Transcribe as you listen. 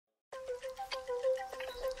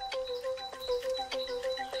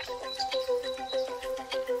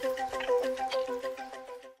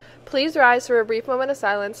Please rise for a brief moment of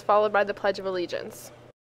silence, followed by the Pledge of Allegiance.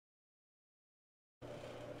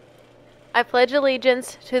 I pledge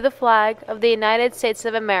allegiance to the flag of the United States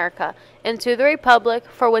of America and to the republic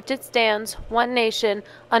for which it stands, one nation,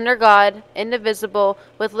 under God, indivisible,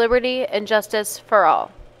 with liberty and justice for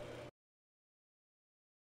all.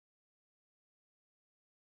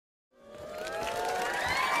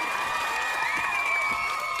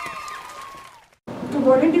 Good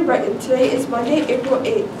morning, New Brighton. Today is Monday, April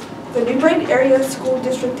 8th. The New Brighton Area School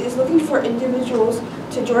District is looking for individuals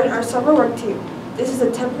to join our summer work team. This is a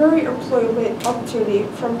temporary employment opportunity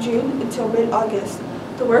from June until mid-August.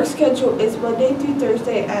 The work schedule is Monday through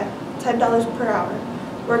Thursday at $10 per hour.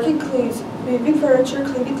 Work includes moving furniture,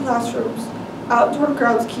 cleaning classrooms, outdoor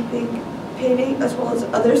groundskeeping, painting, as well as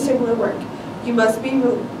other similar work. You must be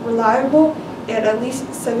reliable and at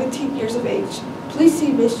least 17 years of age. Please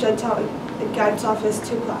see Ms. Gentile in Guidance Office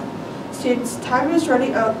to apply. Students, time is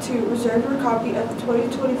running out to reserve your copy of the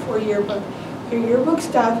 2024 yearbook. Your yearbook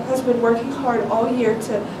staff has been working hard all year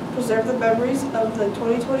to preserve the memories of the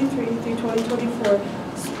 2023 through 2024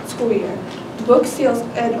 school year. The book sales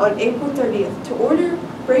end on April 30th. To order,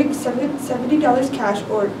 bring $70 cash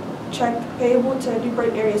or check payable to New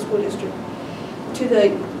Brighton Area School District to the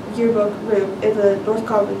yearbook room in the North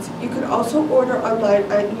Commons. You can also order online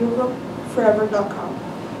at yearbookforever.com.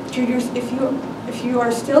 Juniors, if you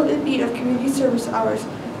are still in need of community service hours,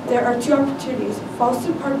 there are two opportunities: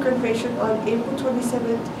 Fallston Park graduation on April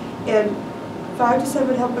 27th and 5 to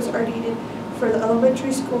 7 helpers are needed for the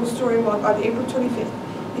elementary school story walk on April 25th.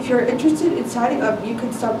 If you are interested in signing up, you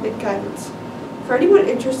can stop at Guidance. For anyone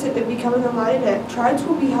interested in becoming a Lionette, trials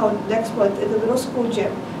will be held next month in the middle school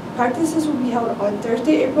gym. Practices will be held on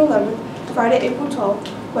Thursday, April 11th, Friday, April 12th,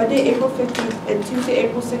 Monday, April 15th, and Tuesday,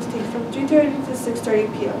 April 16th from 2:30 to 6:30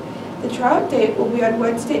 p.m. The tryout date will be on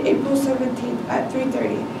Wednesday, April 17th at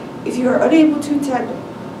 3:30. If you are unable to attend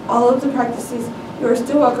all of the practices, you are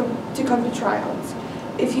still welcome to come to tryouts.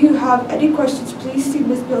 If you have any questions, please see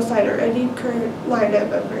Ms. Millside or any current Lionette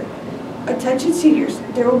member. Attention seniors,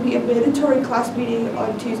 there will be a mandatory class meeting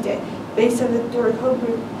on Tuesday, May 7th during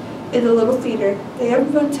homeroom in the Little Theater. The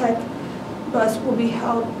AmVotech bus will be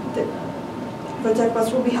held.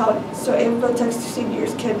 So AmVotech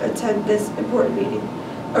seniors can attend this important meeting.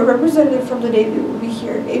 A representative from the Navy will be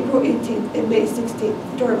here April 18th and May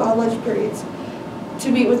 16th during all lunch periods to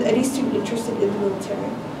meet with any student interested in the military.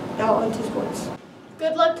 Now on to sports.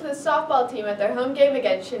 Good luck to the softball team at their home game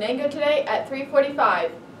against Shenango today at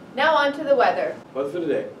 3:45. Now on to the weather. Weather for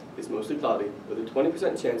today is mostly cloudy with a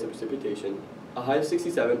 20% chance of precipitation, a high of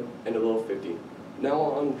 67 and a low of 50. Now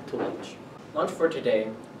on to lunch. Lunch for today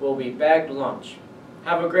will be bagged lunch.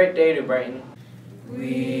 Have a great day, New Brighton.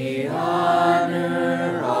 We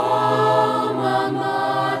honor alma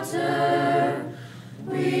mater.